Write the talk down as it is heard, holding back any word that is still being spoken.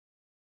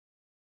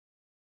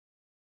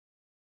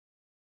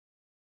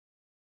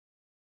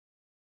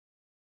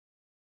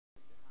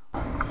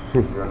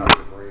You're not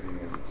breathing.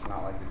 It's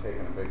not like you're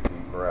taking a big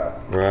deep breath.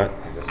 Right.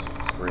 You're just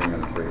screaming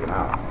and freaking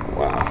out.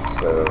 Wow.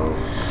 So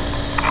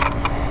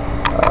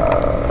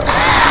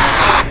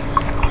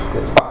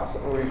it's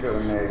possible we could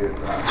have made it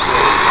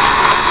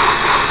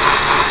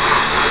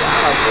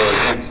for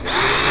an instant.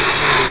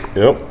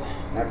 Yep.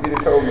 Now, if you'd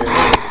have told me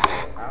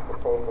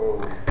Acapulco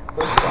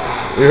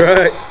pushback, You're right.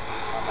 I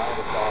might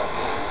have thought,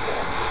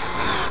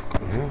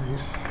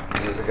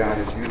 he's a guy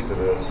that's used to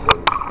this, but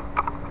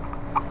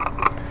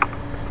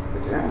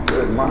yeah,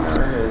 to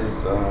admire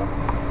his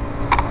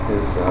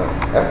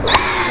effort.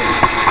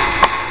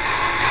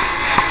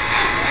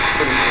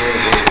 Pretty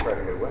creative way to try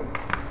to get away.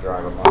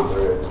 Drive up on the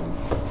bridge.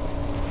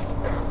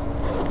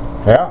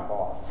 Yeah.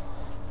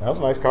 That was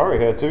a nice car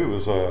he had too. It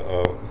was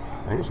I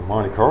think it was a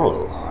Monte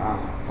Carlo. Wow.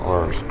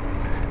 Or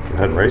it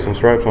had racing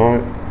stripes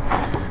on it.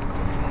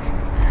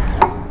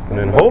 And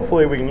then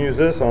hopefully we can use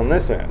this on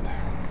this end.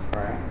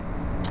 Right.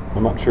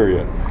 I'm not sure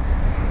yet.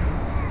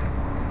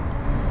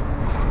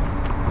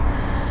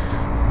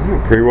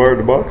 Pre-wired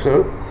the box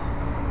up.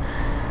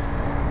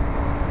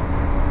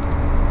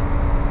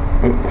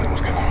 Oh, that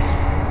was good.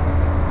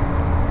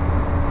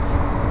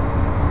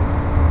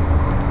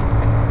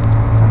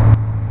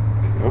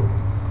 Yep.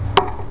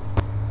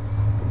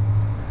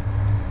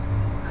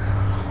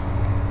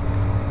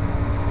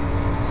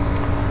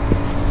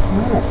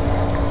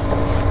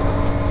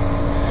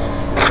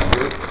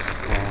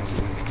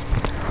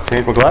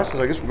 Change my glasses,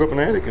 I guess we'll go up in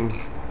the attic and...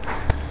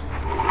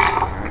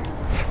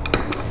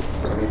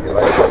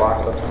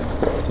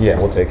 Yeah,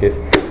 we'll take it.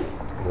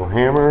 We'll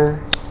hammer.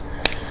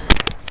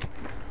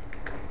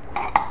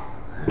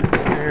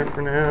 There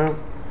for now.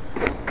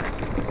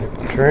 Get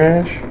the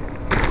trash.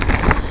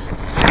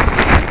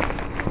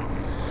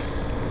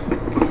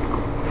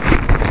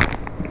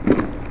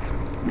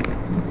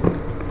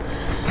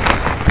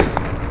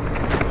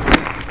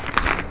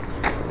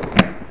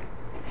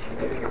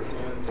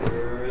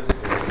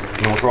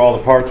 And we'll throw all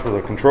the parts for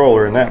the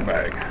controller in that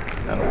bag.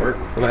 That'll work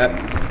for that.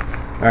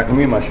 All right, let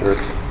me get my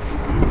shirts.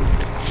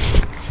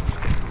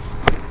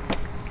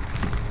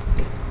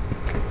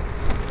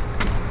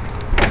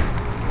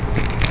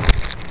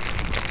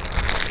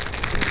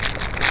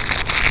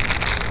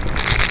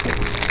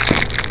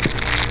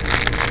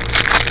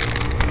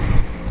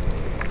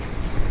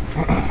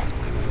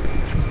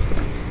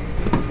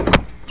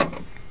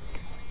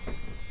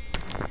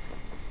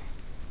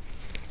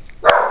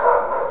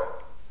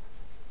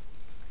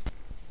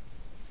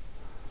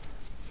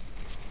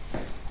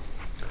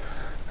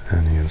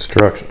 And the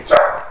instructions.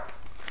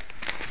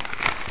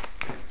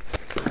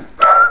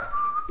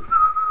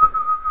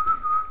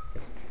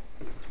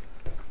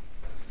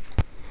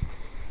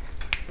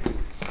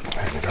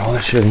 Get all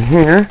this shit in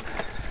here.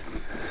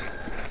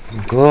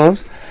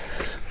 Gloves.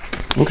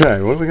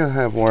 Okay, what do we gotta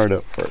have wired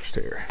up first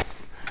here?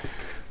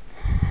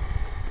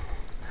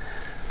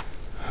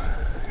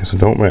 Guess it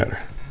don't matter.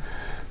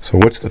 So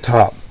what's the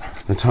top?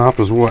 The top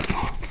is what?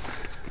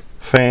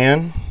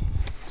 Fan,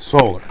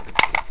 solar.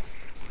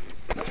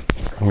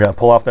 We got to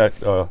pull off that,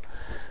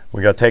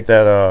 we got to take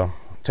that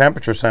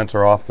temperature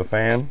sensor off the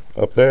fan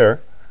up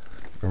there,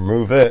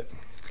 remove it,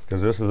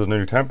 because this is a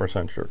new temperature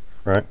sensor,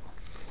 right?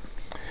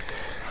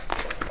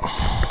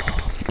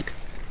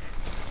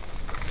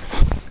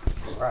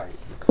 Right.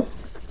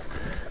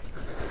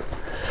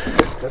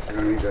 Definitely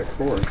going to need that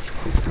cord.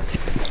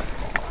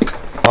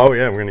 Oh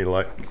yeah, we're going to need a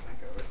light.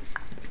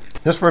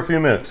 Just for a few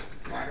minutes.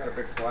 I got a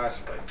big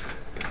flashlight.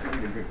 I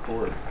need a good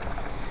cord.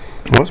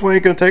 Well, this one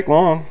ain't going to take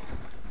long.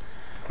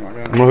 I'm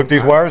gonna hook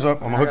these wires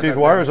up. I'm gonna hook these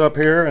wires up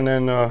here, and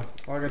then. Well,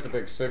 I got the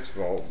big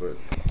 6-volt, but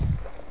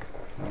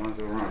I want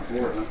to run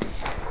for it.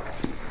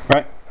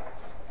 Right.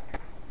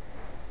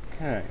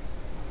 Okay.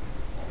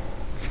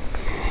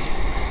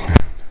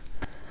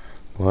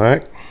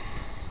 Black.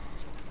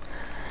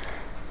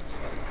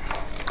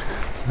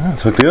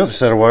 Let's hook the other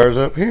set of wires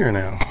up here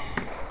now.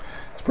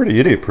 It's pretty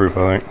idiot-proof,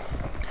 I think,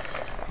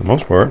 for the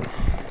most part.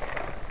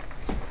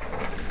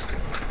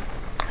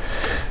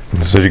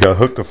 It says you gotta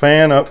hook the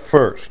fan up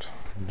first.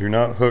 Do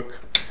not hook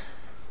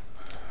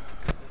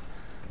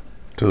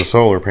to the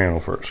solar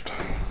panel first.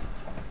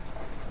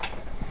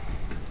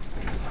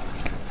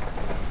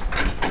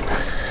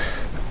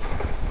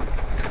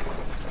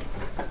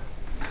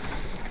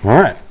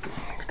 Alright,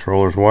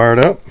 controller's wired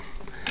up.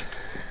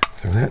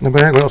 Throw that in the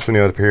bag. What else we need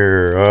up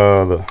here?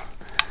 The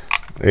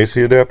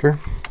AC adapter.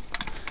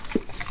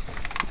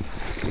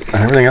 And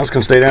everything else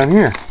can stay down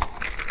here.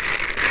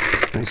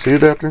 AC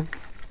adapter.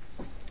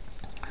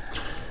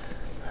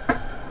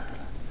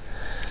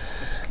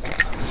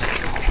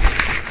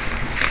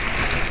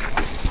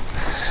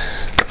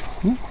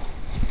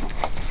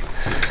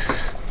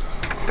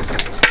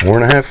 Four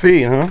and a half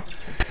feet, huh?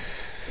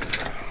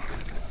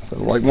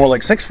 Like more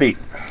like 6 feet.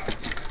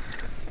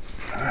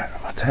 All right,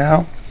 a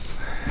towel.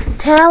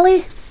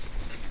 Tally.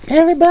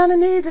 Everybody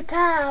needs a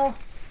towel.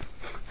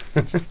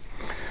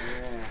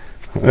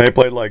 They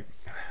played like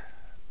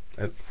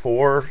at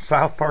 4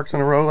 South Parks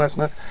in a row last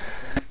night.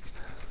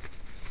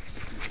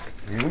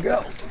 Here we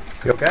go.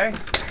 You okay?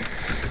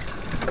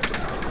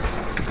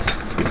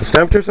 What's the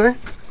temperature say?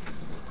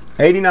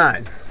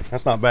 $89.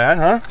 That's not bad,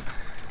 huh?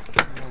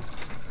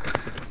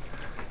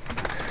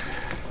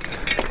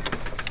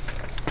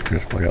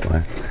 Just plug out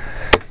line.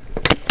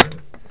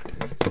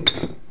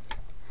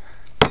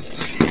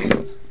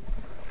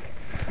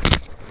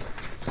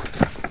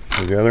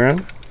 The other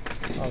end?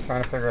 I'm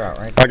trying to figure out,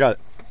 right? I got it.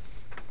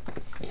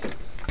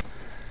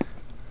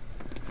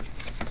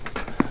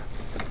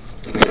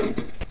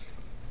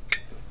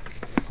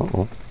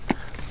 Uh-oh.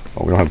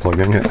 Oh, we don't have it plugged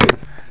in yet.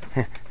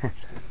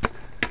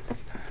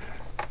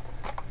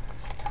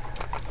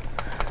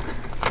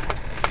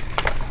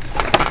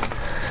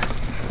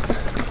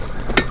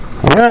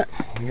 All right,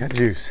 we got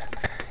juice.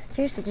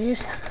 Juice the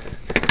juice.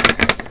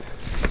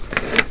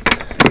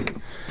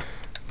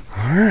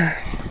 All right.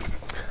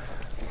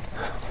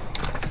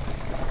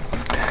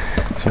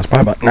 So it's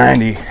probably about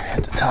 90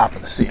 at the top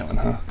of the ceiling,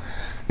 huh?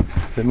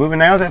 Is it moving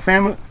now? Is that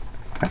fan?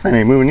 That fan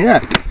ain't moving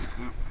yet.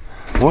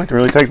 Boy, it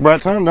really takes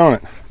bright sun, don't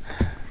it?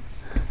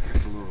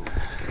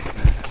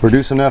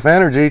 Produce enough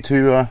energy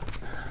to.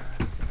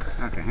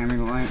 Okay, hand me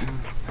the light.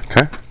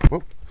 Okay.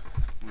 Whoop.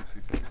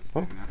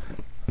 Whoop.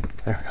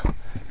 There we go.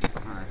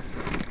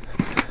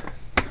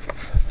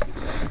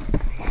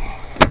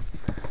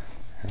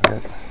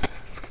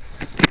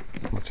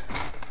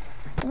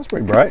 That's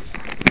pretty bright.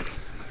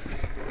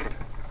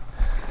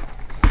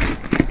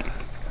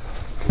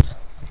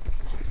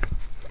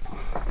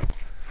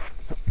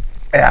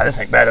 Yeah, this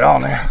ain't bad at all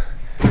now.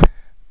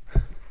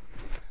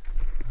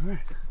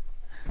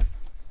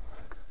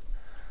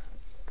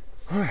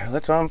 All right,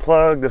 let's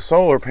unplug the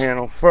solar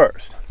panel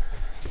first.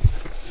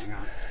 Hang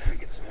on, let me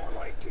get some more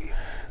light to you.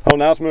 Oh,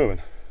 now it's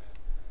moving.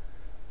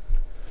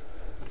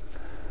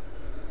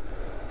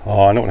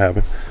 Oh, I know what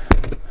happened.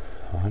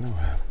 Oh, I know what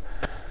happened.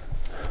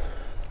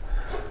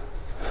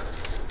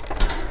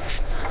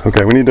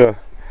 Okay, we need to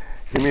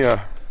give me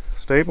a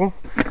staple.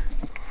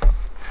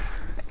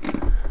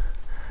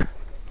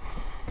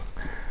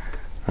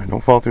 All right,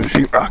 don't fall through the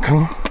sheetrock,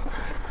 huh?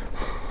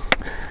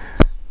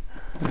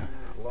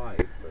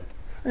 Light,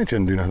 It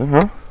shouldn't do nothing,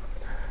 huh?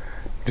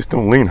 Just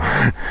don't lean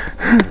on it.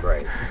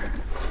 right.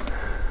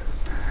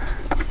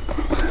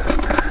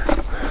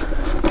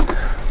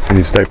 We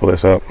need to staple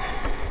this up.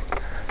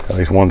 At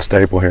least one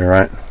staple here,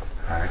 right?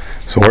 Alright.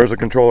 So where's the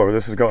controller?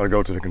 This is going to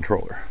go to the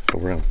controller. So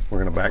we're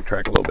gonna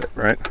backtrack a little bit,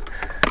 right?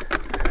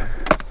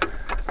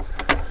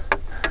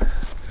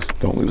 Just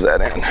don't lose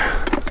that end.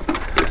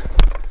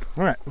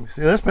 All right, let me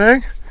see this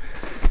bag.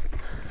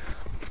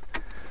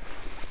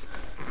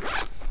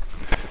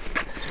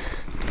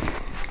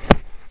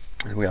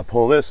 And we got to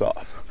pull this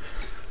off.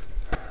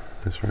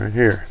 This right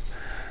here.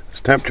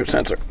 It's temperature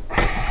sensor.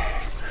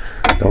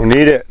 Don't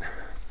need it,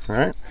 all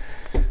right?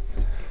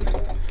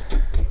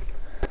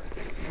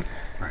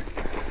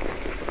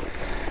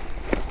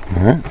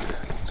 All right,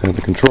 let's have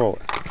the controller.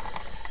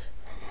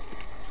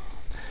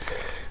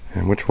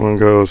 And which one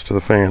goes to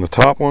the fan? The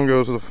top one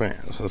goes to the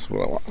fan. So this is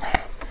what I want.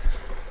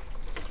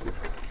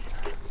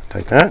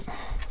 Take that.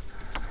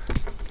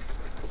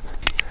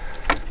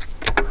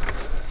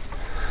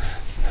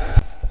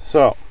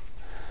 So,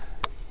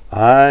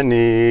 I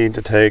need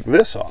to take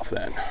this off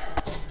then.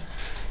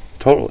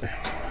 Totally.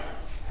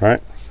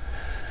 Right?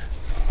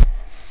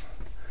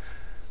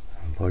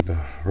 Plug the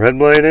red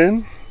blade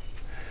in.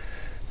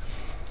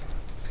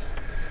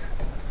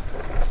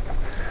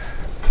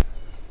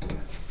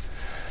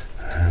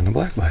 And the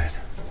black blade.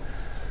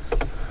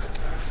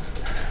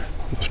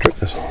 Let's strip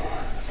this on.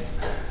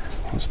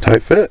 It's a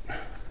tight fit.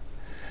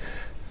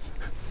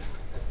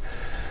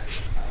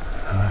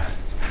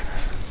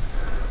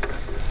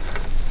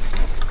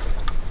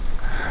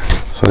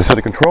 So they said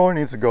the controller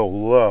needs to go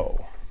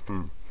low.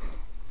 We're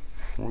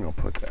gonna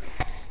put that.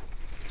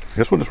 I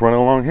guess we'll just run it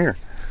along here.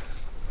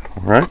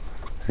 All right,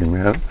 here we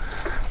have it.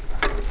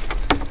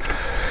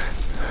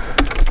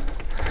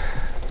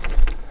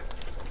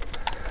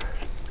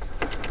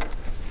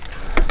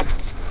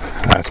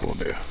 That's what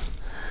we'll do.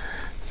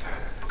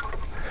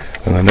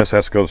 And then this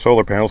has to go to the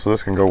solar panel, so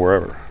this can go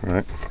wherever,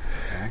 right?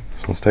 Okay.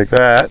 So let's take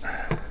that.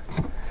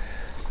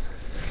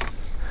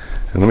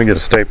 And let me get a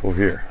staple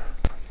here.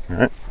 All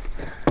right.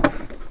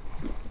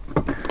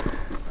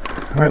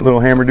 All right, little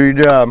hammer, do your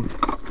job.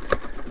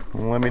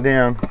 Don't let me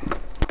down.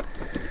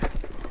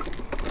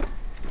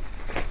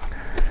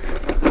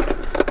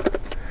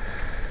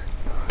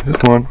 This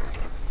one.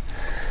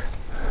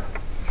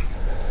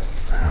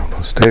 I'll put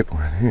a staple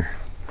in here.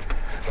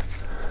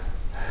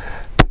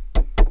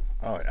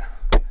 Oh yeah.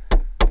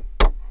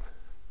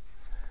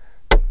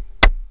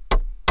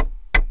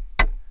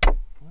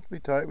 Let's be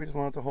tight. We just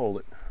want it to hold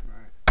it.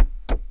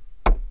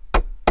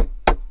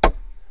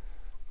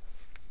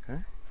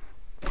 Okay.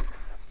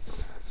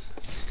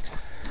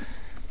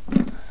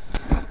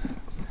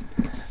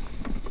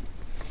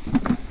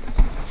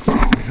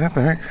 Get that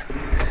back.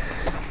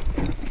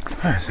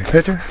 Alright, see the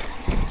picture.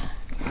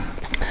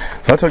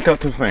 So that's hooked up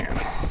to the fan.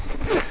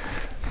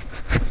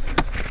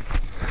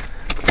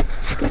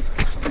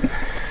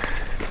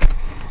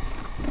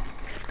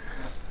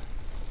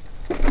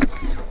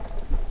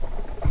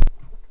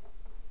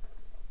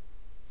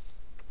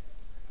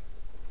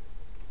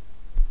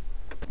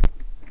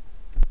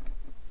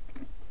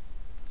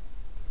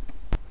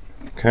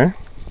 Okay.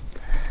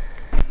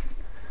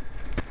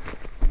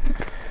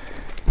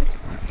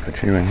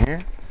 Put you in here.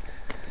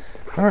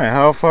 All right,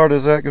 how far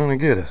does that going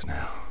to get us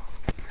now?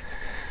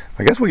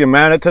 I guess we can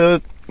mount it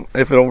to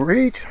if it'll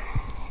reach.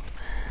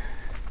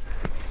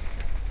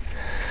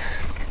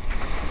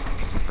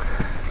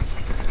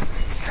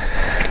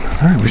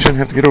 All right, we shouldn't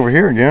have to get over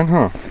here again,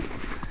 huh?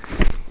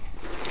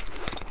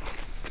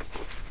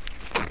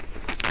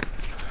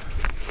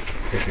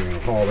 Guess you're gonna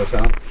follow this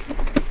out.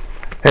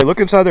 Hey,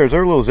 look inside there. Is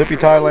there a little zippy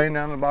tie laying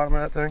down the bottom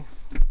of that thing?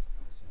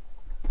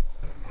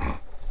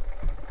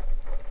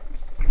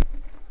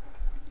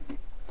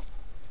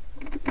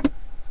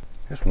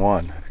 Just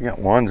one. If you got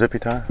one zippy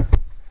tie.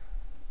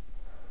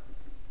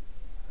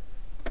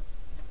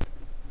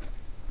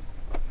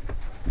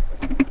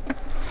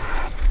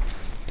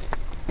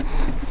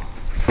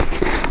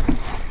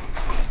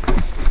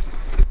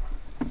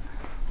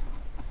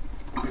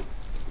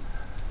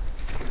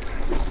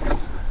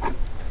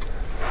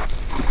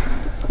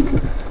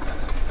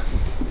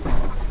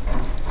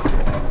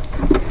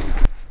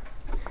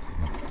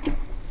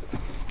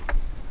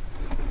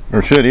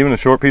 Or shit, even a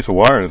short piece of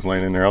wire that's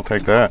laying in there, I'll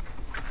take that.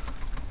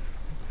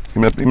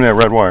 Give me that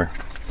red wire.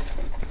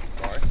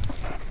 Sorry.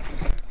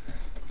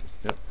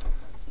 Yep.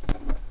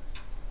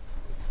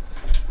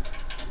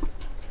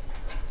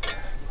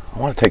 I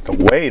want to take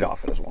the weight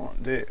off it as well,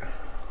 dude.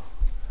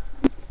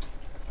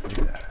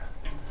 Yeah.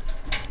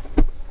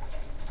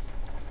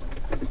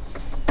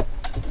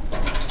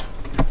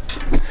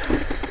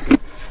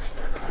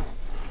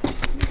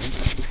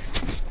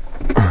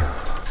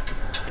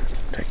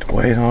 Take the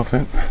weight off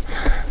it.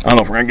 I don't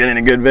know if we're gonna get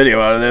any good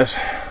video out of this.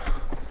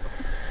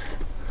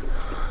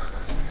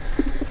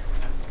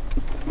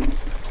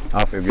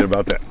 I'll feel good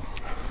about that.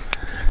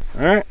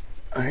 All right,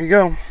 there you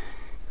go. I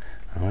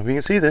don't know if you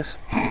can see this.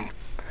 Now,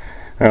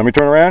 let me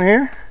turn around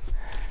here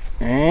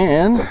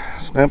and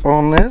step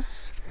on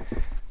this.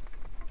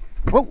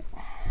 Whoa!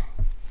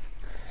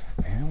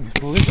 And we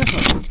just pull this up.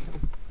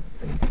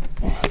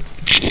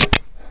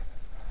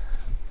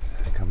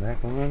 Come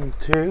back 1,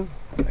 2,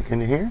 back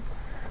into here.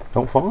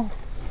 Don't fall.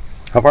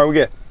 How far we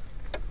get?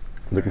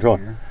 The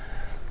controller.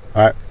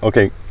 All right.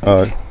 Okay.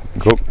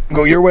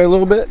 Go your way a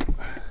little bit.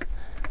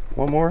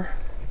 One more,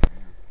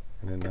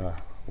 and then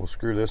we'll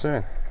screw this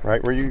in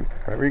right where you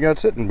got it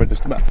sitting, but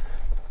just about.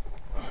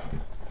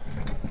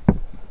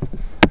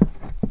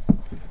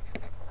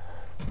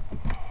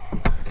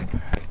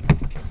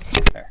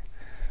 There.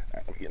 All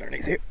right, let me get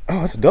underneath here.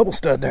 Oh, that's a double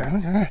stud there.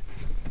 Look at that.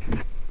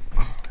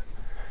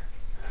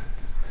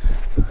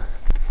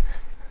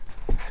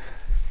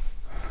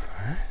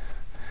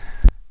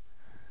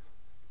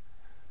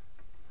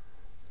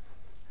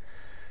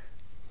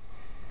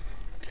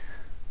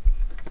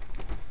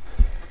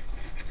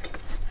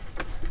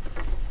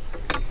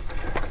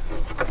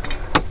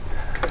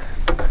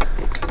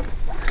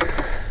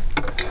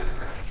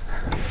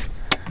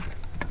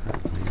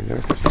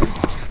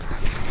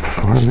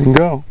 We can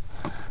go.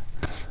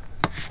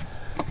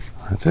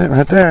 That's it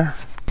right there.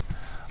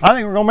 I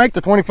think we're gonna make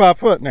the 25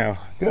 foot now.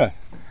 Good.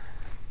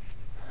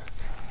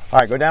 All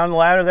right, go down the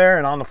ladder there,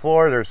 and on the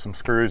floor there's some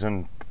screws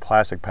and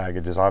plastic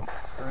packages.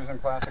 Screws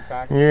and plastic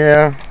packages?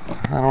 Yeah.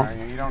 I don't.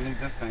 Right, you don't need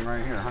this thing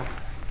right here, huh?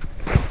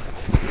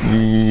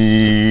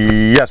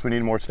 Yes, we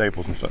need more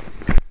staples and stuff.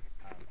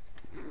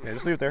 Yeah,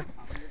 just leave it there.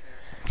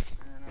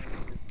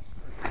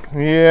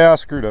 Yeah, I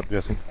screwed up,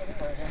 Jesse.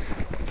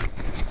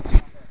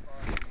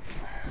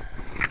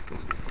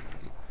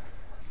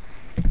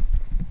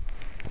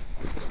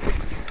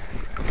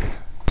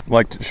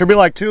 Should be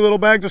like 2 little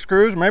bags of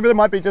screws. Maybe there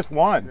might be just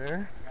one.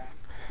 There.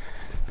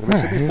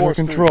 There should be 4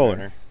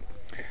 controller.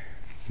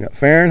 We got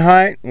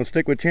Fahrenheit. We'll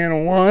stick with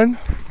channel 1.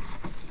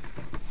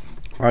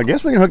 I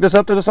guess we can hook this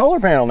up to the solar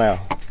panel now.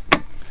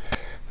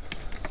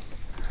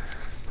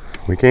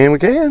 We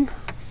can.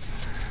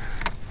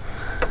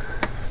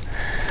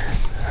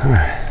 All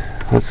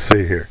right, let's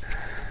see here.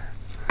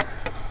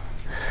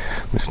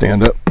 Let me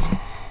stand up.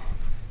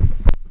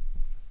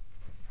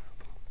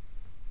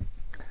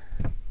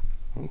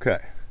 Okay.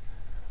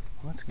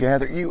 Let's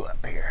gather you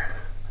up here.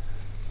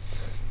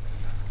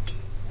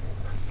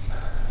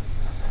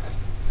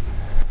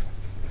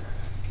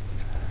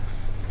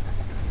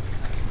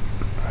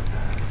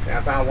 Yeah,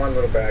 I found one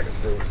little bag of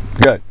screws.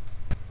 Good.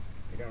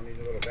 You don't need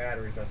the little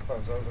batteries. I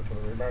suppose those are for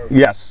the remote.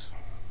 Yes.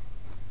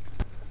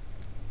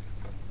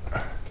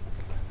 All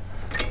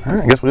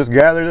right, I guess we'll just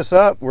gather this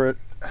up. I'm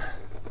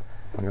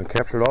going to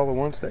capture it all with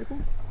one staple.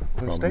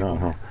 No,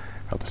 huh?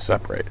 Have to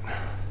separate.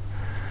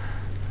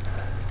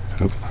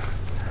 Oop.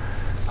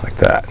 Like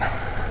that.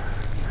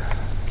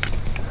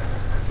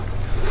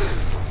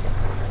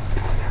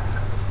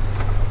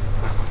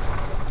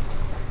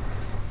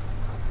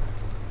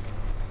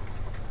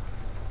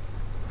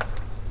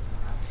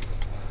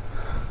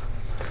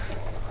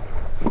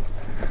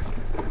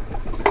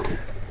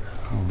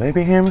 Oh,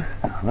 baby hammer.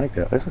 I like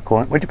that. That's a cool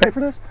one. What'd you pay for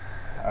this?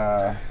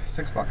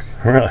 $6.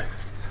 Really?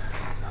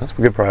 That's a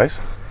good price.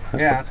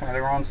 That's why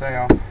they were on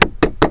sale. You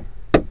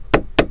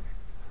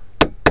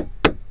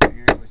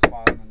usually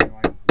spot them and they're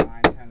like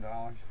 $9,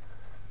 $10.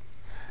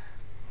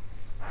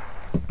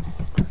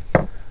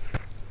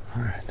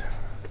 All right.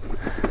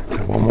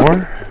 Got one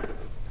more.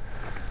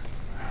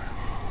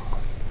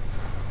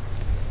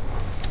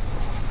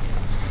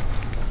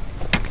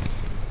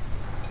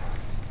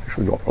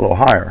 Should go up a little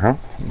higher, huh?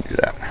 Let me do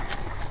that.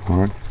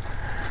 1,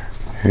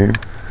 2,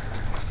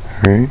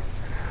 3,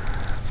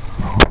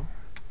 4.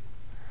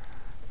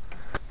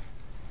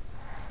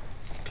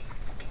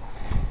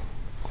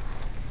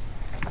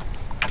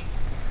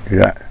 Do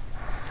that.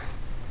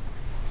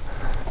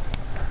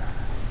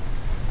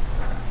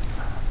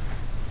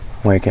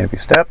 Way it can't be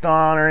stepped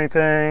on or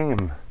anything.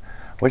 And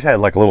wish I had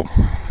like a little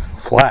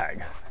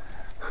flag.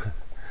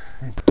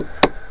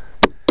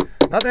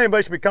 Not that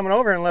anybody should be coming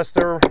over unless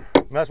they're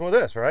messing with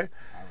this, right?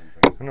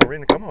 There's no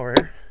reason to come over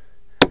here.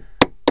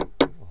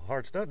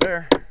 Hard stud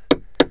there.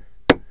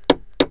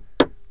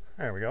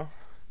 There we go.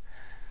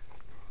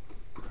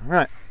 All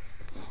right.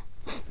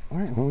 All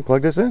right, let me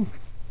plug this in.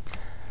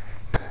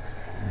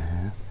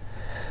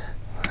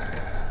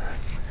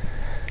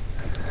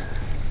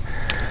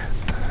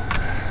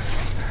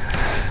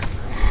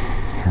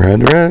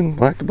 Red to red,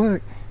 black to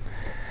black.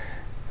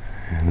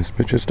 And this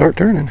bitch should start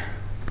turning.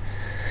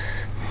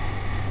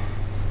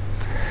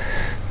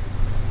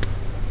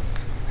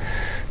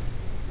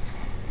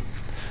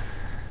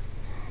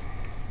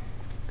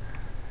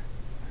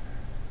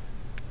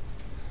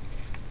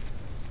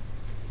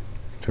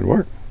 Should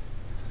work.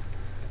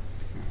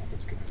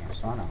 Let's get enough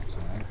sun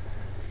outside.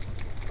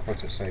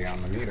 What's it say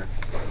on the meter?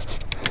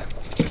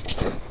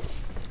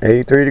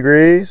 83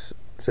 degrees,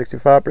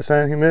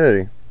 65%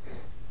 humidity.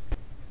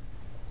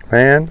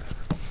 Fan.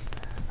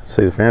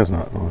 See, the fan's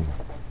not on.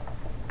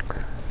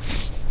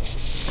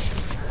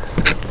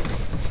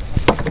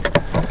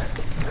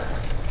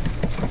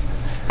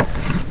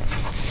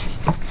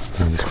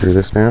 Let me screw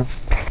this down.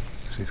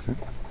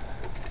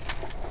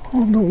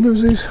 Oh, don't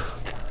lose these.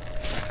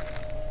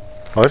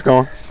 Oh, it's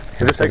going.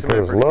 It just takes a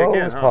minute for it to kick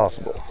in, as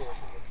possible.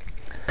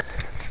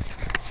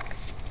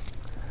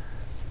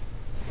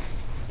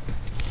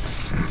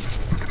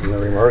 And the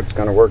remote's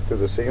going to work through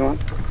the ceiling?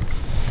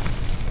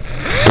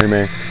 What do you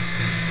mean?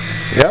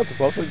 Yeah, it's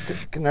supposed to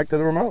connect to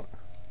the remote.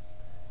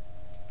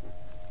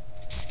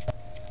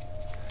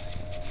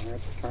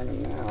 It's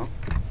turning now.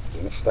 It's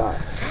going to stop.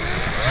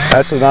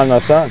 That's not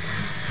enough sun.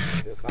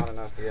 It's not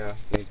enough, yeah.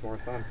 Needs more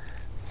sun.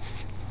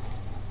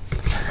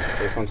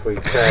 Just once we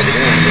tag it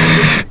in,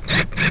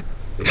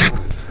 it'll be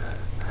fine.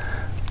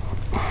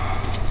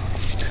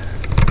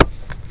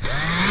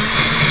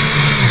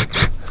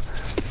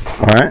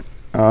 Alright.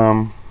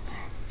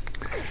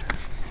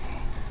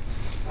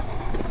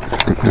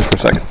 Just for a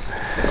second.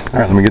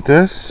 Alright, let me get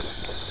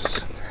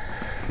this.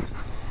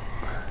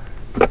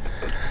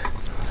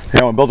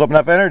 Yeah, when it builds up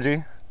enough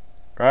energy,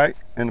 right,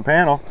 in the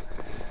panel.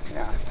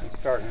 Yeah, it's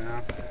starting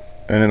now.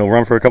 And it'll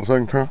run for a couple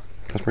seconds.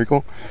 That's pretty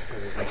cool.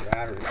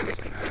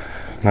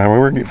 Now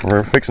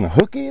we're fixing to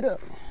hook it up.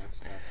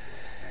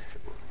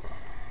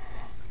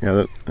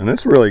 Yeah, and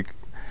it's really,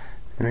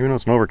 even though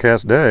it's an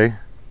overcast day.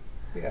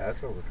 Yeah,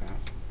 it's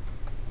overcast.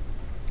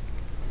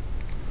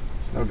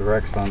 No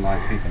direct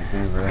sunlight peeking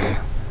through really.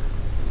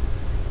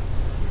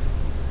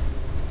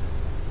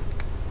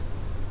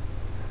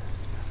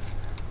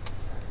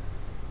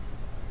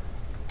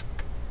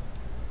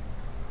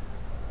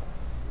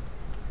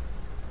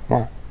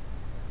 Come on.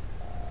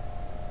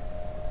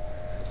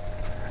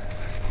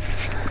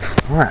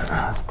 Alright,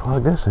 let's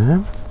plug this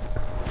in.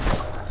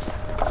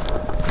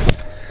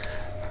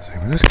 Let's see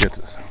where this gets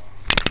us.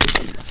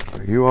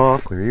 Clear you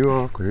off, clear you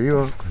off, clear you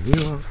off, clear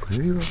you off,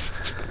 clear you off.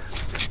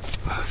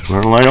 Just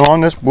run right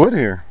along this wood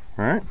here,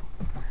 alright?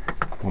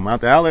 We'll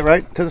mount the outlet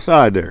right to the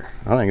side there.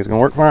 I think it's going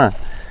to work fine.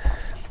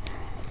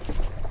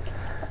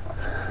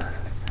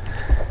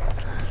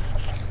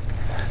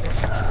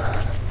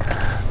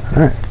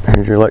 Alright,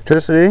 here's your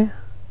electricity.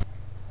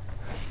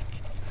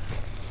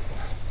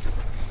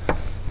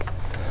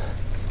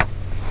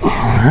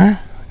 Alright,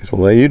 guess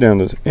we'll lay you down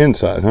to the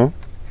inside, huh?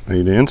 Lay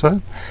you to the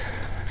inside?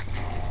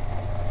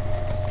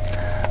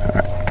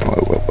 Alright,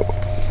 whoa, whoa, whoa.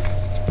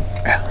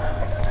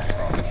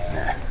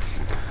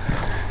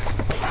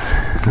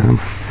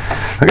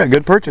 I got a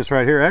good purchase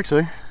right here,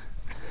 actually.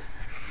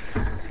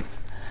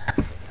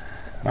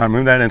 I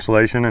moved that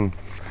insulation, and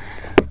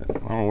I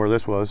don't know where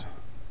this was.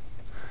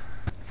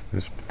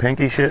 This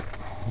pinky shit.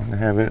 I'm gonna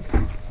have it.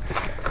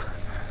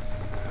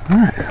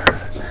 Alright.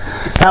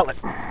 Outlet.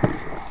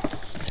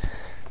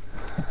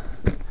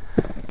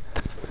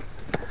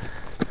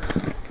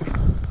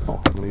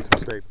 Oh, I'm gonna need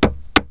some staple.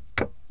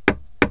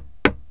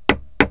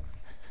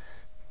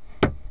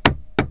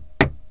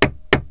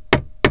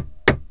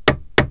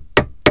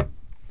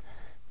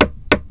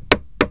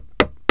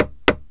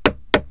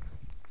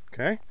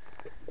 Okay.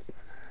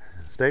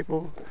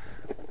 Staple.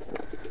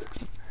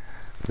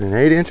 Within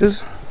 8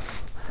 inches.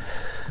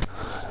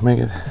 Make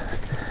it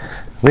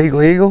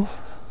legal.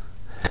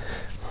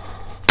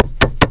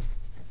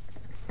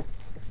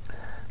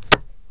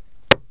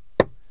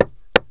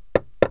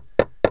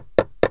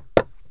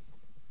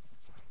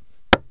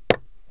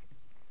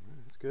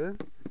 That's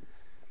good.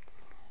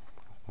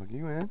 Plug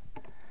you in.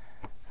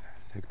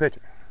 Take a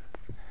picture.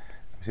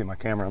 You see my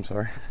camera, I'm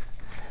sorry.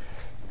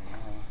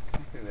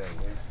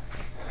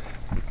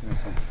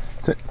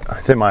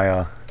 It's in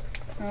my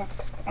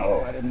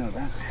Oh, I didn't know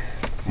that.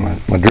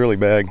 my drilly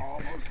bag.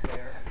 Almost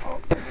there. Oh,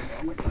 there we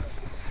go. My glasses.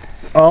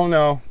 Oh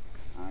no.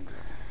 Okay.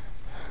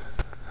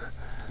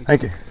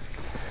 Thank you.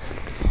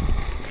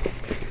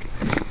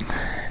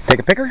 Take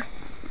a picker.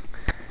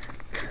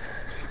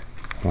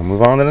 We'll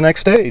move on to the next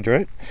stage,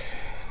 right?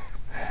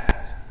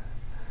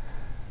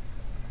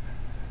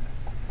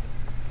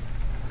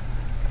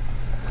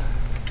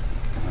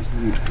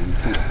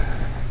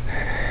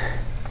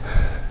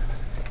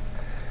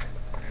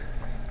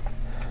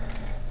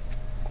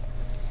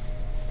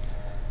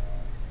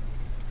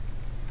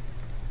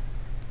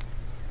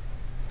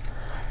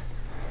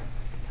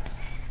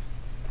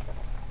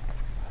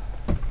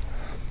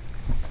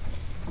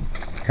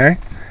 Okay.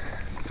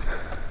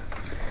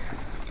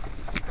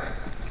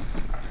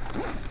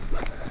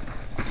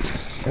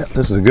 Yep,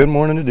 this is a good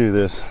morning to do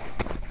this.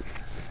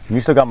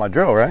 You still got my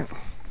drill, right?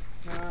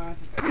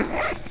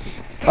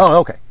 Oh,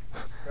 okay.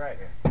 Right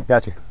here.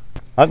 Got you.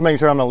 I'm making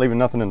sure I'm not leaving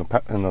nothing in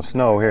the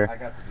snow here. I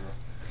got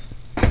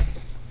the drill.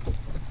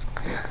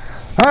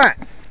 All right.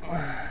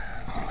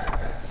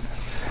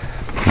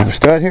 Another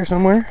stud here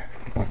somewhere.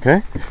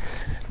 Okay.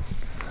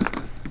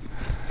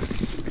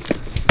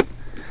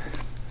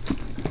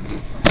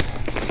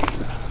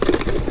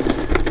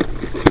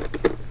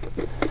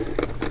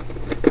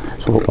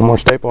 So one more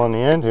staple on the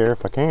end here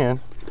if I can.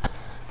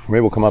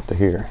 Maybe we'll come up to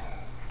here.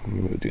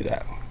 Maybe we'll do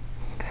that.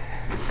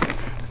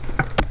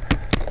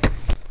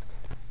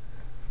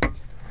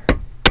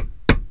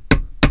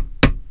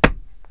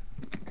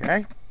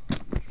 Okay.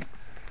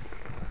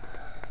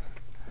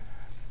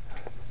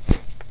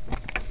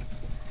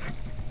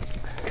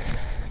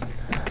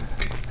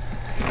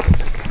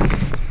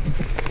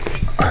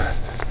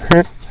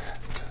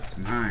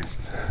 Mine.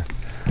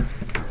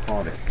 I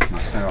called it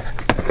myself.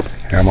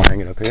 Here, I'm gonna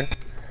hang it up here.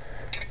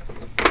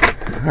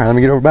 All right, let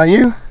me get over by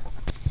you.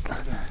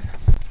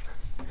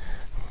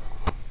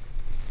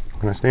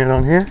 Can I stand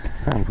on here?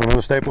 I'm put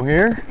another staple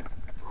here.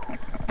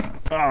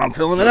 Oh, I'm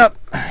filling it up.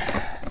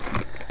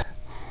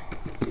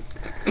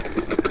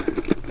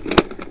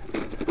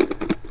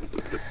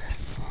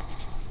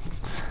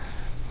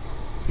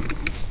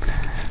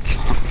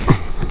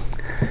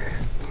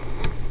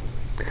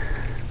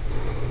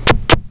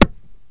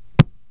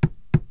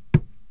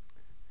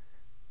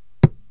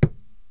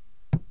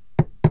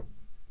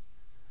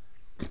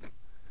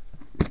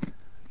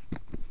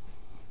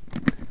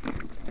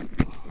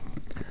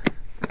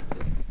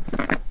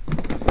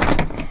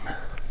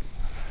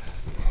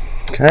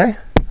 Okay.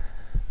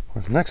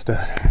 Where's the next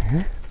stud?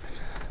 Here.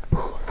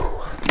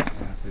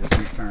 See, this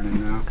one's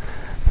turning now.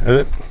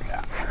 Is it?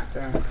 Yeah, right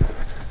there.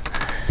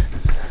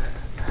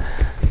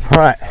 All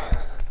right.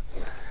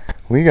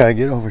 We gotta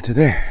get over to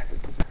there.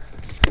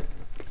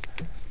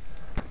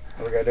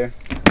 What we gotta do?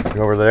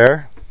 Go over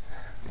there.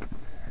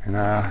 And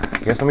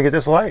guess let me get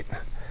this light.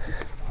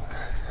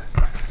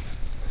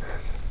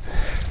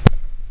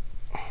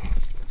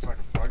 Looks like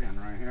a plug-in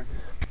right here.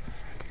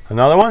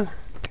 Another one?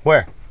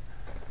 Where?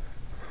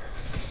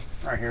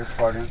 Right here's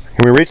plug-in.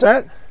 Can we reach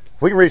that?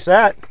 If we can reach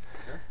that.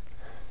 Sure.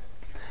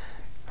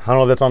 I don't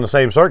know if that's on the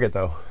same circuit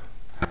though.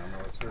 I don't know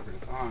what circuit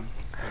it's on.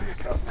 Maybe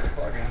it's up with the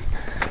plug-in.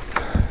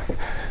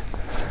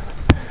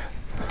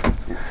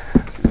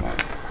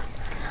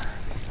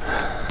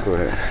 Go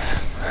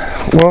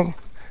ahead. Well,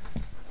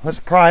 let's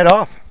pry it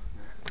off.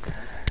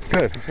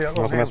 Good. You see that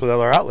little mess with that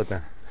other outlet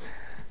there.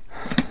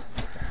 Is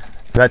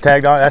that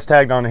tagged on? That's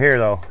tagged on here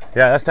though.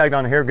 Yeah, that's tagged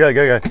on here. Good,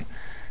 good, good.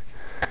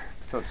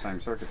 So it's the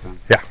same circuit then.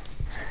 Yeah.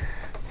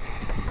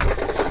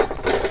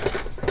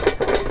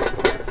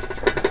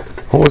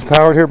 What was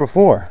powered here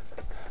before?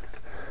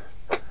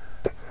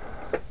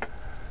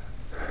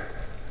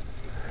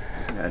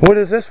 Yeah. What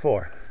is this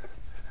for?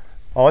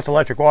 Oh, it's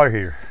electric water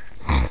heater.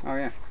 Oh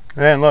yeah.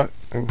 And look,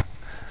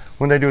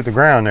 when they do with the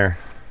ground there.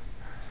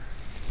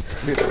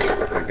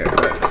 Okay.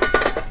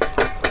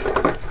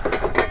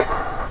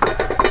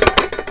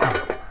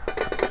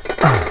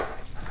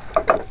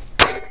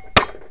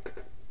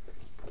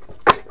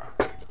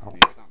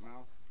 Need something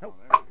else? Nope. Oh,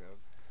 there we go.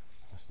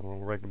 That's a little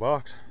regular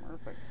box.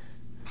 Perfect.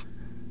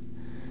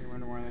 You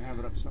wonder why they have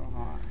it up so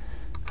high.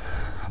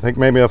 I think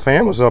maybe a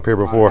fan was up here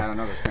Might before. have had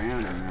another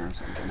fan in there or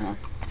something, huh?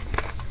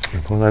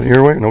 Pull that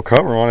earway. No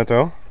cover on it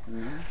though.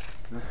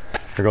 Mm-hmm.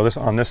 Here go this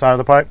on this side of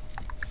the pipe.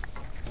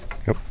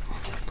 Yep.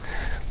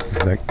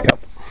 Yep. Let me get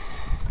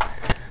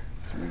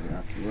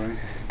out your way.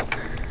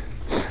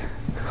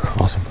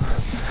 Awesome.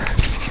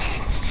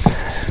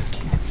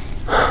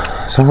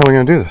 So how are we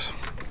going to do this?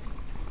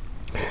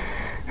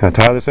 Can I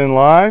tie this in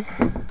live?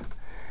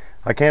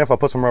 I can if I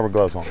put some rubber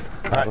gloves on.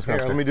 All right, let's go.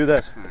 Let me do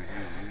this. All right, hang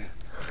on, let me-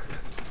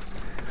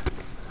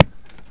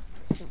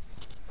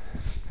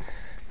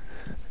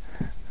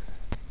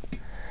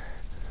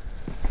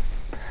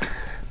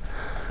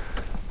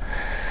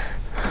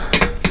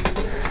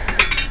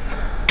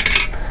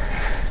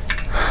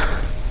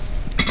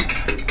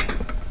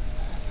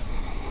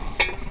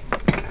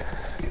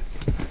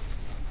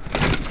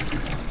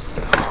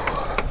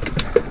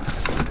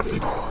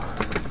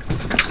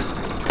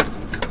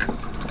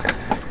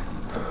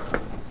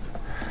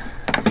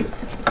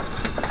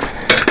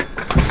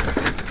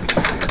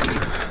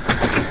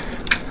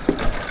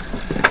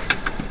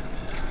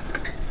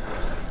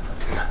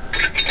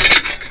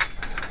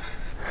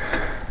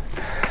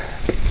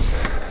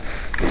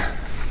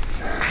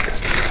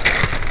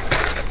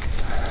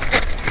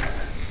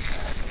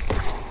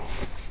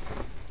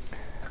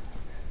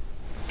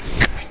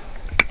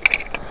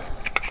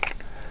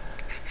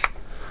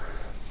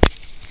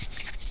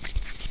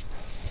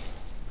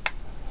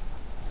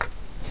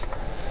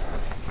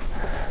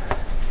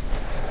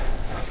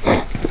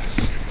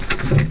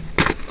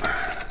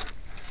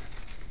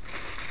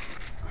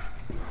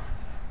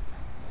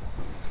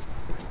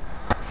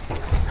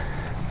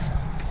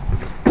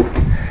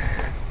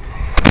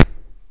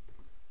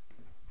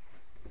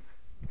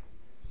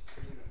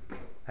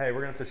 Hey,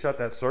 we're gonna have to shut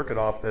that circuit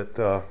off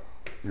that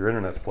your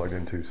internet's plugged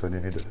into, so you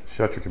need to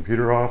shut your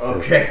computer off.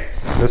 Okay.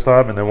 This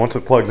time, and then once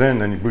it plugs in,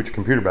 then you boot your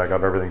computer back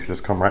up, everything should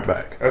just come right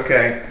back.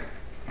 Okay.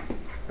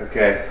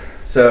 Okay.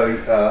 So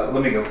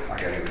let me go. I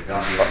gotta get it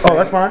done. Oh,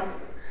 that's fine.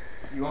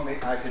 You want me?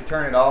 I should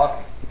turn it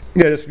off.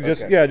 Yeah,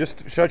 Okay.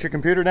 just shut your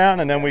computer down,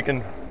 and then we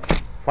can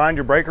find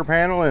your breaker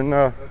panel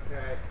and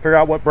figure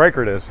out what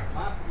breaker it is.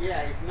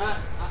 Yeah, it's not.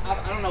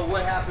 I don't know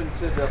what happened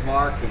to the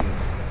marking.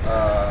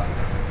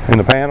 In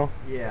the panel?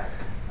 Yeah,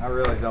 I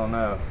really don't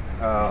know.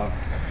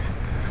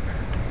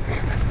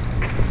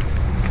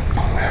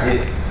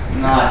 It's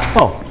not.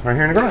 Oh, it's right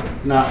here in the garage.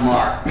 Not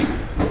marked. All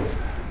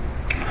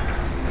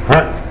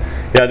right.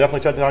 Yeah,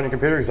 definitely shut down your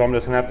computer because I'm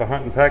just gonna have to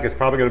hunt and peck. It's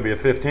probably gonna be a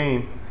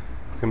 15.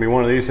 It's gonna be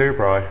one of these here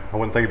probably. I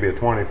wouldn't think it'd be a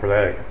 20 for the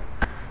attic.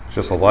 It's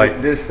just a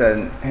light. This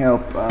doesn't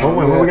help. Oh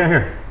wait, what we got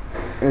here?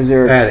 Is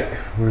there Attic.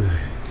 Where's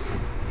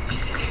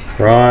it?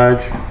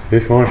 Garage,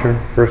 dishwasher,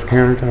 first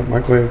countertop,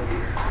 microwave.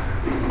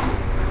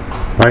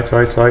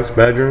 Lights,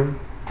 bedroom,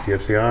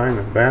 GFCI in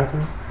the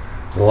bathroom.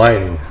 The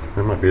lighting.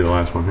 That might be the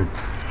last one here.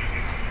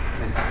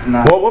 It's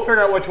not. Well, we'll figure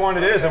out which one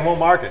it is and we'll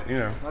mark it, you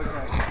know.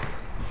 Okay.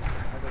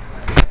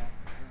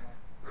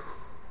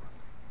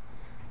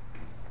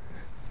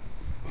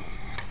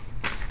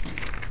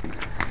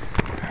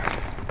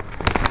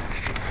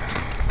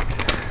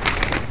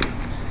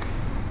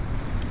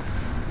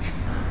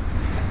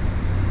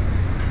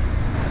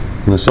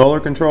 When the solar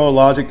control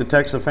logic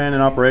detects the fan in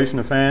operation,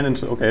 the fan,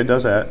 and okay, it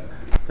does that.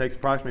 Takes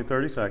approximately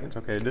 30 seconds.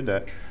 Okay, it did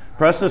that.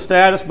 Press the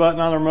status button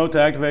on the remote to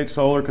activate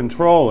solar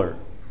controller.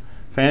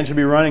 Fan should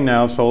be running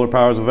now if solar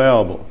power is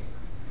available.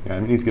 Yeah,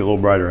 it needs to get a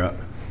little brighter up.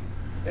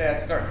 Yeah,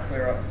 it's starting to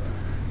clear up.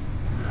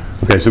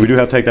 Okay, so we do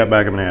have to take that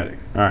back up in the attic.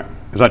 All right,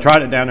 because I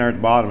tried it down there at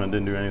the bottom and it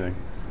didn't do anything.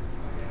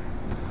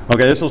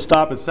 Okay, this will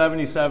stop at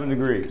 77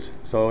 degrees.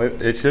 So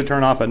it should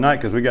turn off at night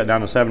because we got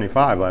down to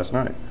 75 last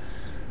night.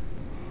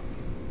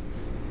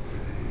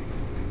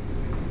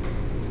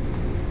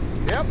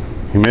 Yep.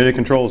 Humidity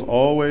control is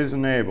always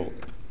enabled.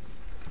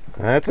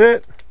 That's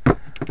it. All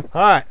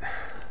right,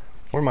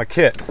 where's my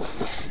kit?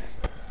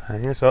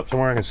 Hang this up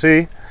somewhere I can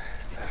see.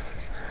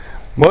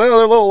 Well,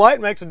 the little light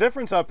makes a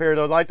difference up here,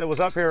 the light that was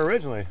up here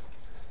originally.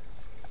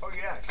 Oh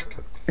yeah,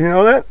 sure. You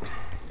know that?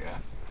 Yeah. All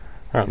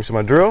right, let me see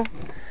my drill.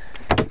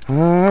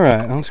 All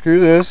right, unscrew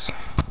this.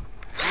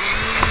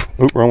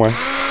 Oop, wrong way.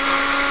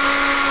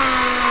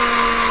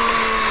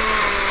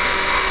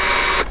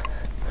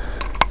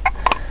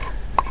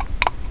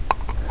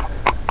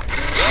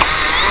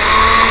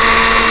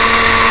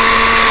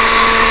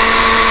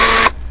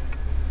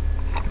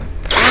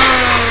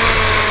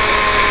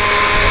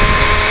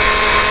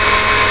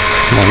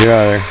 Get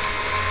out of there.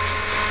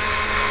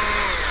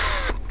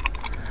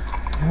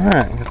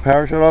 Alright, get the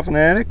power shut off in the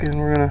attic and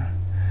we're gonna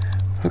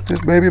hook this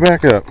baby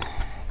back up.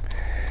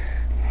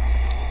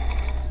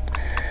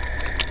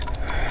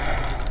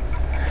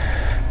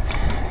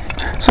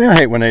 See, I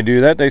hate when they do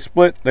that. They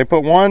split, they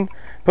put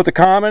the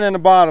common in the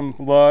bottom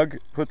lug,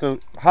 put the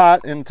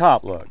hot in the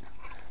top lug.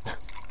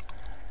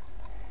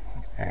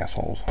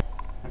 Assholes.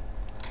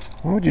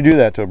 Why would you do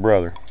that to a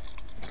brother?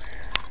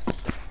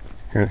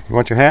 Here, you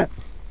want your hat?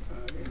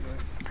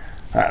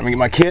 Alright, let me get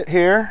my kit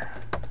here.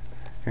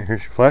 Here's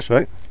your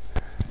flashlight.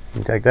 You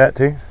can take that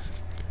too.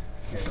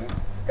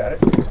 Got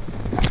it.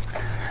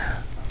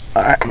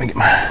 Alright, let me get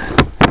my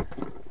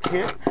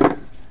kit.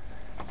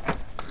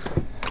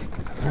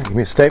 Alright, give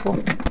me a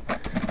staple.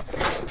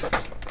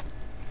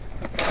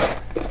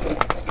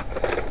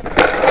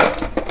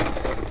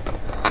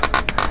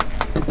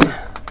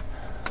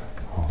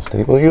 I'll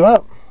staple you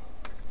up.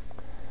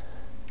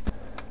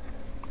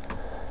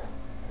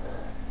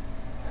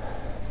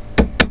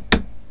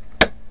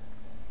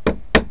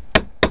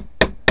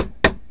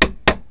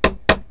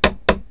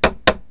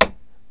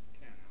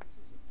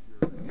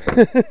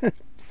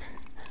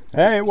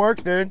 Hey, it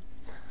works, dude.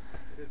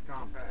 It is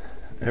compact.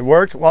 It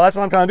works. Well, that's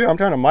what I'm trying to do. I'm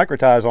trying to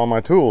microtize all my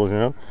tools, you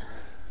know.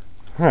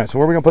 All right, so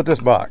where are we gonna put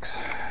this box?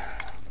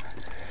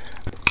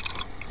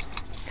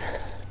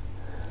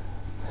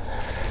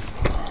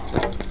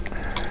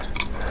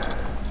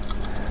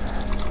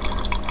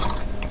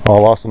 Oh, I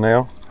lost a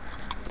nail.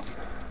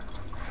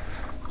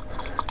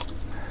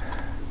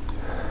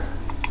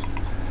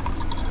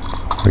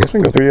 I guess we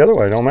can go through the other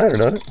way. Don't matter,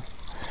 does it?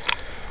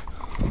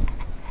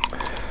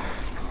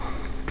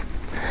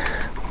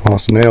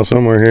 Lost a nail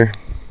somewhere here.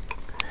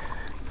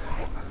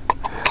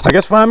 I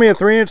guess find me a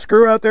 3-inch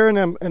screw out there in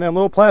them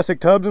little plastic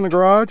tubs in the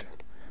garage,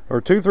 or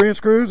 2 3-inch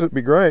screws. It'd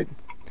be great.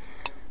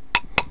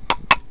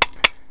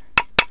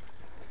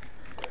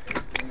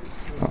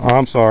 Oh,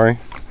 I'm sorry.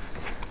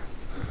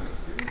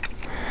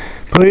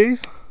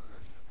 Please.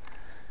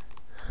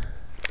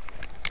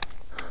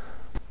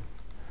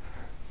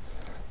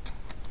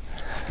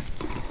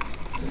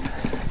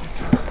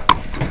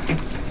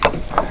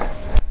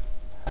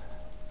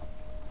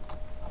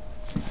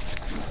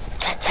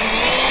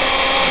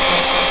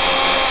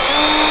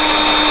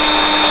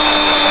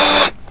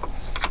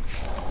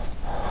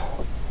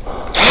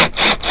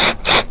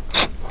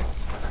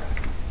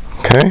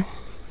 Okay.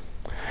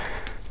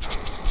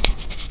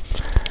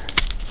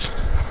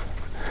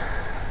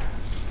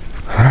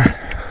 Alright.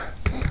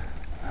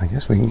 I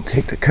guess we can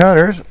take the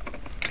cutters.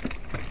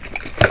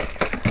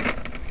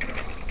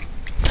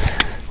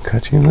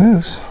 Cut you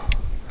loose.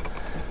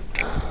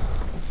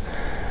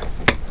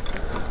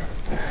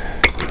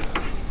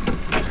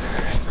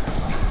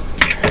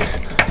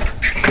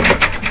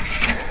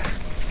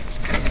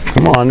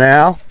 Come on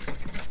now.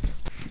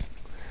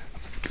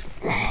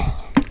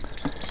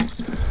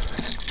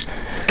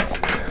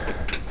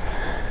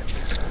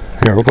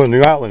 Here, we'll put a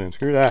new outlet in.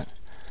 Screw that.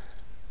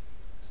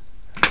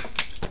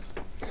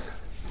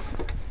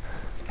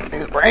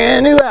 Here's a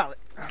brand new outlet.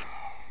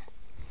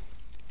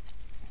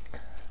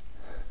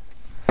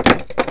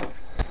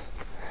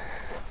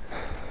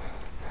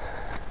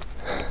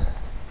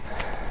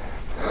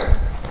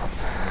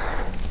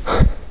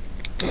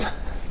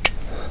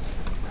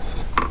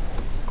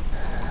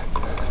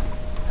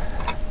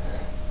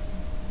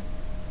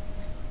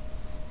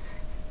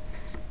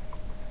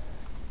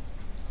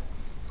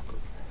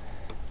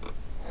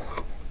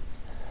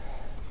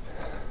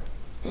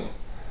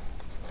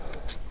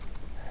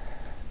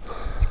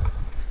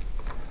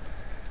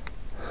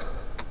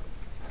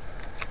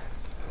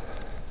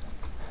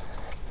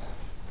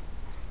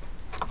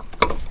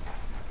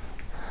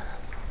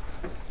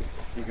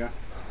 You go.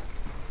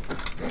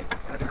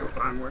 I had to go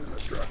find one in the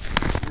truck.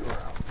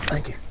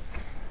 Thank you.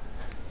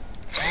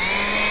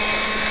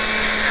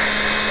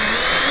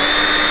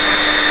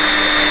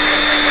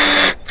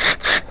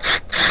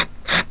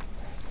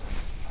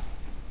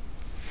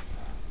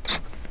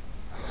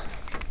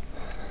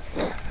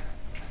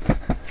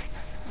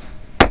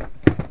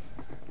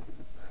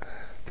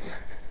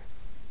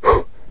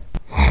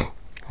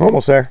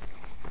 Almost there.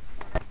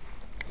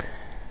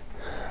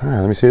 All right,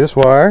 let me see this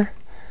wire.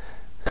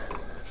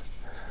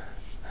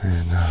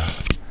 And I'm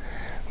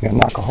gonna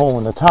knock a hole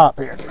in the top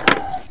here.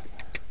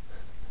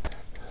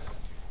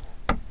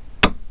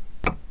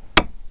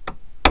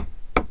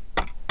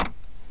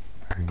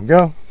 There you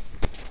go.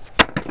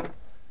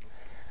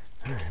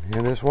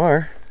 And this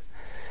wire.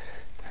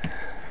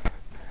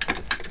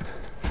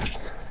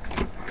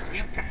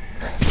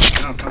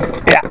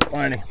 Yeah,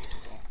 plenty.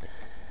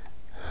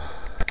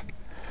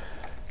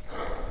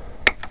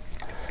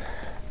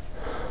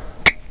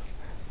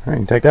 All right,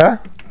 you can take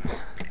that.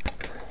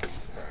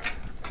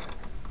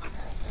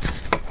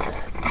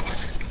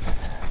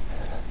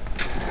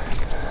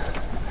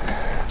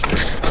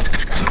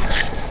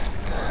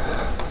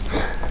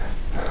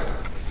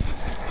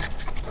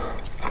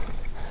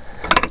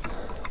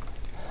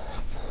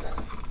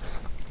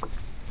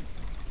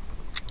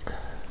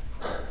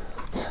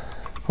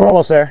 We're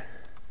almost there.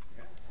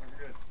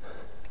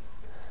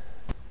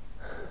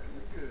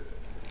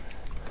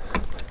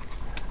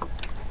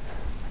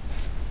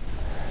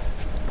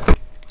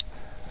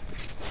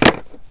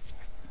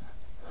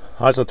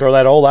 I just throw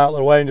that old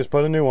outlet away and just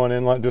put a new one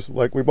in, just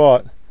like we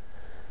bought.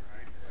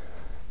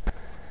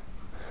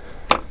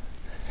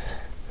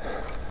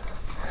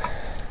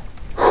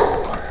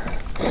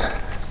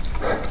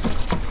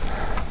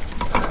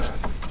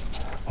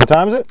 What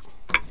time is it?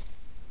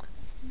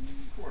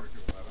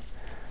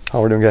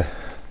 Oh, we're doing good.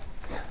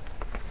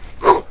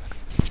 All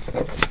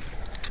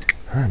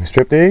right, let me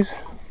strip these.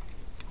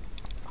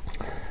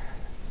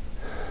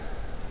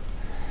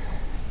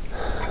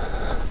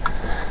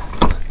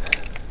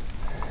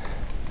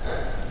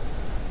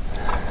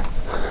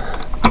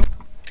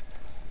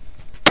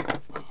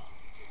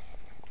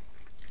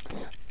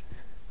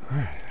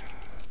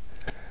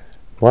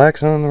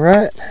 Black's on the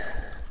right,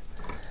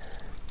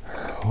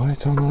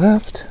 white's on the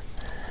left,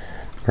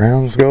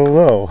 browns go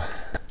low.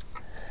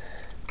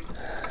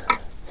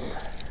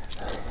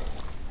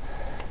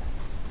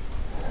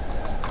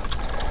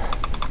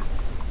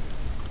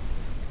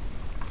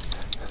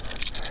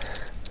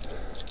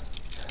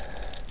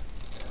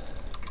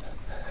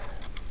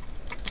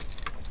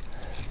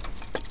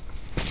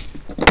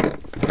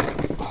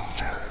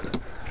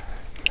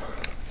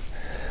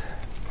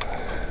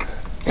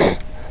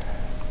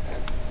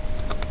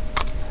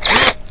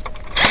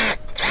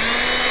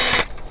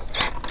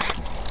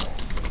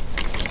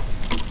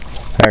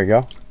 There you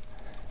go.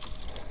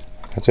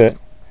 That's it.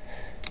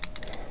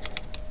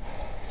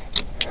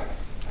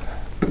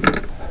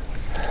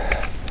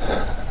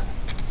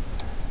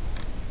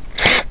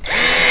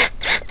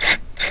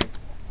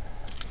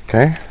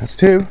 Okay, that's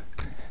 2.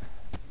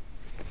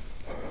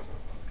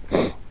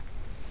 All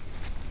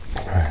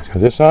right, go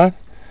this side.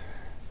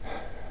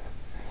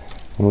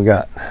 And we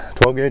got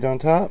 12 gauge on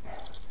top.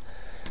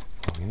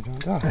 12 gauge on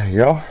top. There you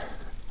go.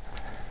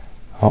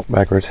 Oh,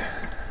 backwards.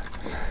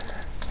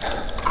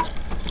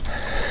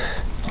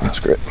 That's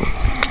great.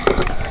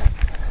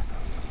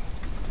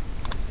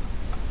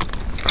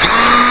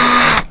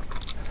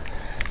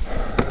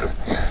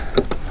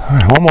 All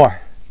right, one more.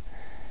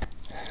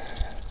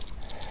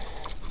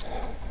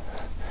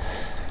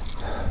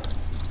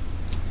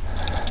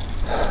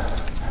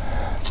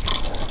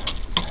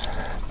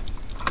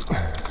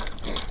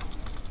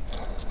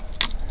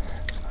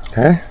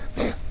 Okay.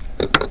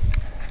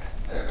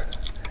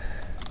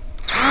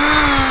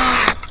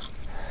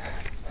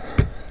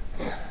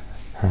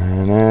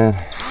 And then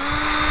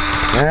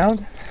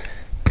round.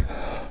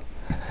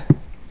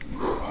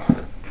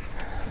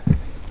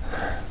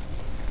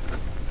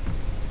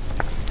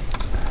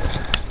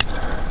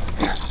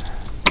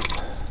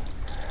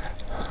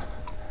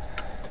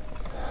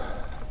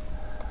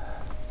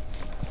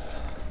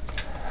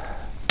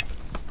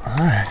 All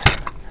right.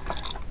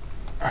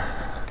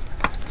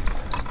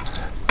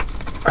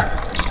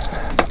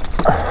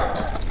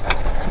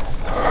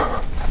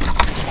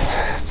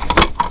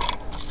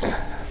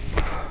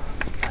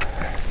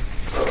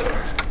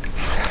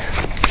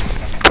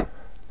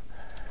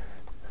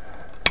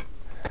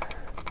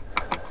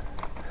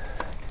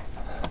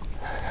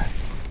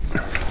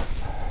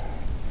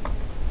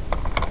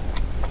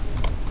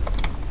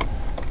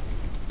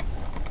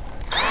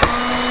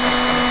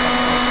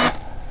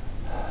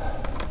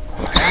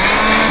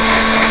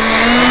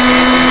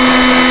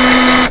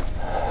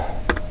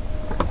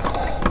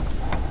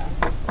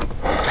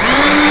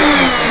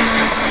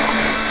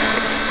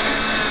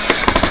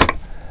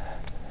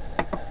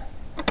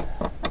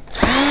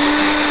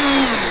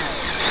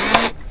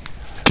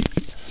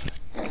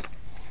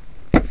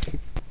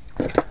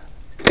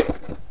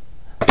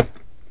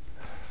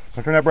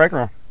 I'll turn that breaker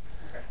on.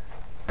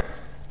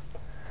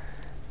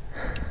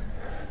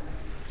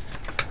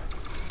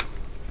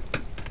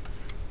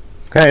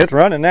 Okay, it's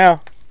running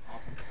now.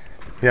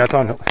 Yeah, it's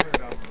on.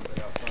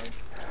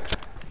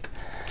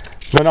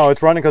 No,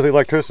 it's running because of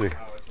electricity.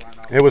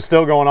 It was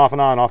still going off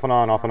and on, off and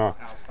on, off and on.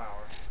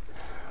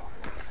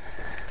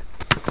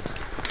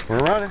 We're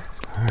running.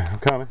 All right, I'm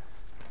coming.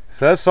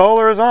 Says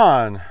solar is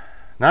on.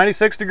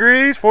 96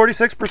 degrees,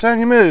 46%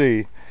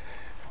 humidity.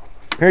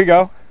 Here you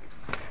go.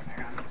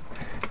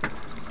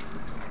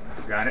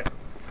 Got it.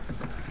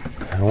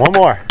 And one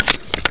more.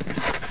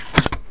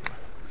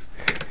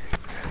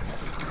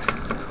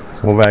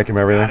 We'll vacuum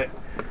everything.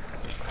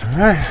 All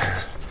right.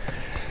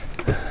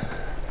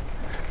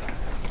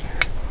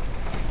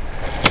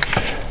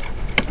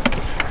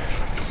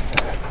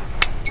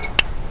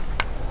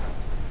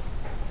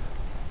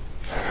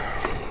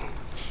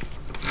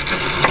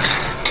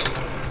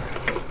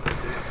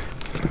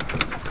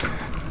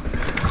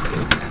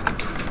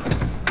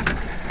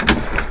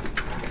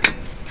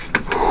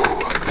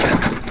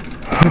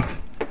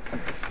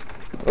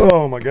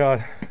 Oh my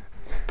God.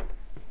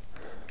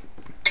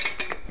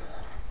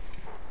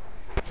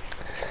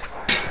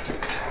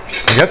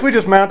 I guess we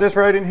just mount this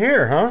right in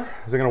here, huh?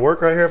 Is it going to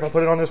work right here if I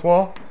put it on this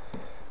wall?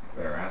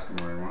 Better ask him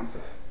where he wants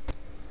it.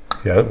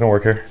 Yeah, it's going to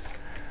work here.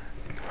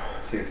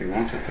 See if he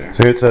wants it to.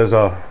 See, it says,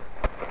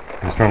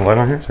 let's turn the light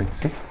on here. See?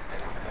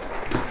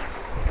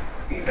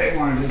 He may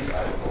want to do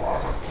that.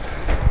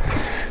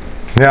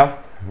 Yeah.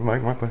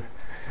 Might put.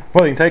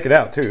 Well, you can take it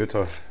out too. It's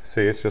a,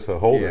 see, it's just a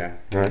holder.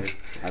 Yeah. Right?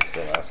 I'd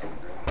still ask him.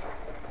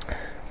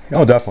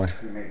 Oh, definitely.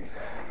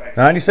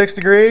 96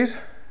 degrees,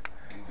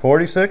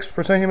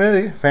 46%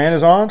 humidity. Fan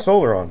is on,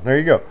 solar on. There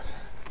you go.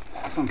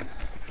 Awesome.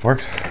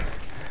 Works.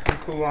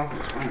 Cool off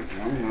this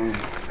one.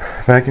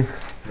 Vacuum.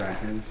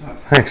 Vacuum this up.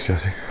 Thanks,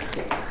 Jesse.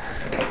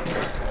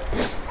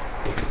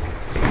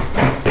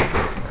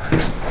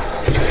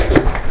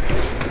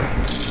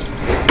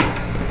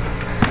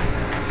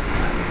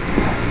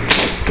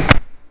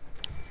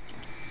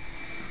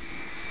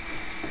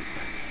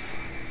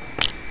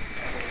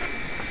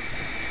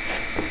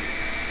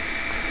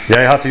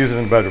 Yeah, you have to use it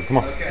in the bedroom. Come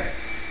on. Okay.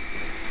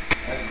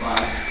 That's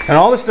fine. And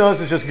all this does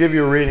is just give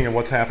you a reading of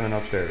what's happening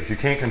upstairs. You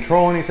can't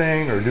control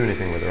anything or do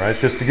anything with it, right? It's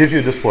just, it gives you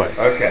a display.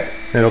 Okay.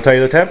 And it'll tell you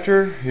the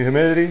temperature, the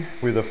humidity,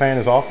 whether the fan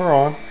is off or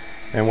on,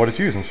 and what it's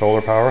using,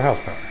 solar power or house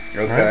power.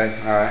 Okay.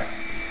 All right.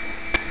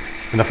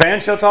 And the fan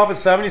shuts off at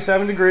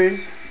 77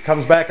 degrees,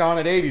 comes back on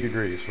at 80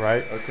 degrees,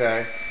 right?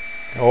 Okay.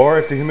 Or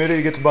if the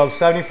humidity gets above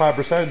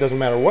 75%, it doesn't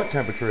matter what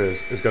temperature is,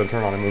 it's going to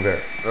turn on and move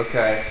air.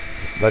 Okay.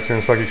 Let your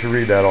instructor, you should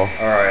read that all.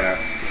 All right.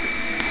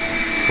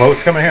 Well,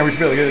 it's coming here. We should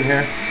be able to get in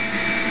here.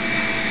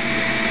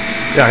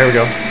 Yeah, here we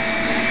go.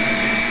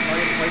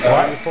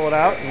 Just pull it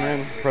out and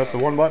then press the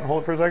one button,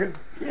 hold it for a second.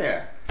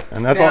 Yeah.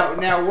 And that's now, all.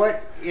 Now,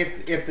 what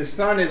if the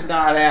sun is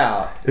not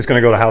out? It's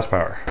going to go to house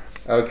power.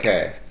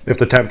 Okay. If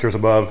the temperature is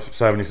above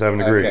 77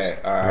 degrees. Okay.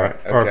 All right.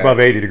 Or Okay. above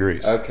 80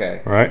 degrees.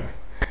 Okay. All right.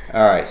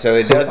 All right, so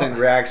it So,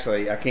 doesn't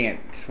actually, I can't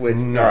switch.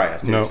 No, All right, I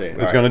see what no, you're saying. it's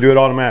All right. going to do it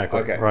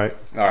automatically. Okay. Right.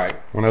 All right.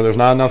 Whenever there's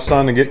not enough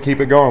sun to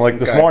keep it going, like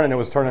this Okay. morning, it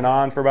was turning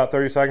on for about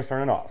 30 seconds,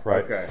 turning off.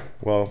 Right. Okay.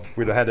 Well, if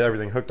we'd have had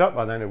everything hooked up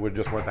by then, it would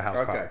just went to house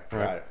Okay. power. Got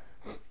Right. it.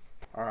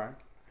 All right.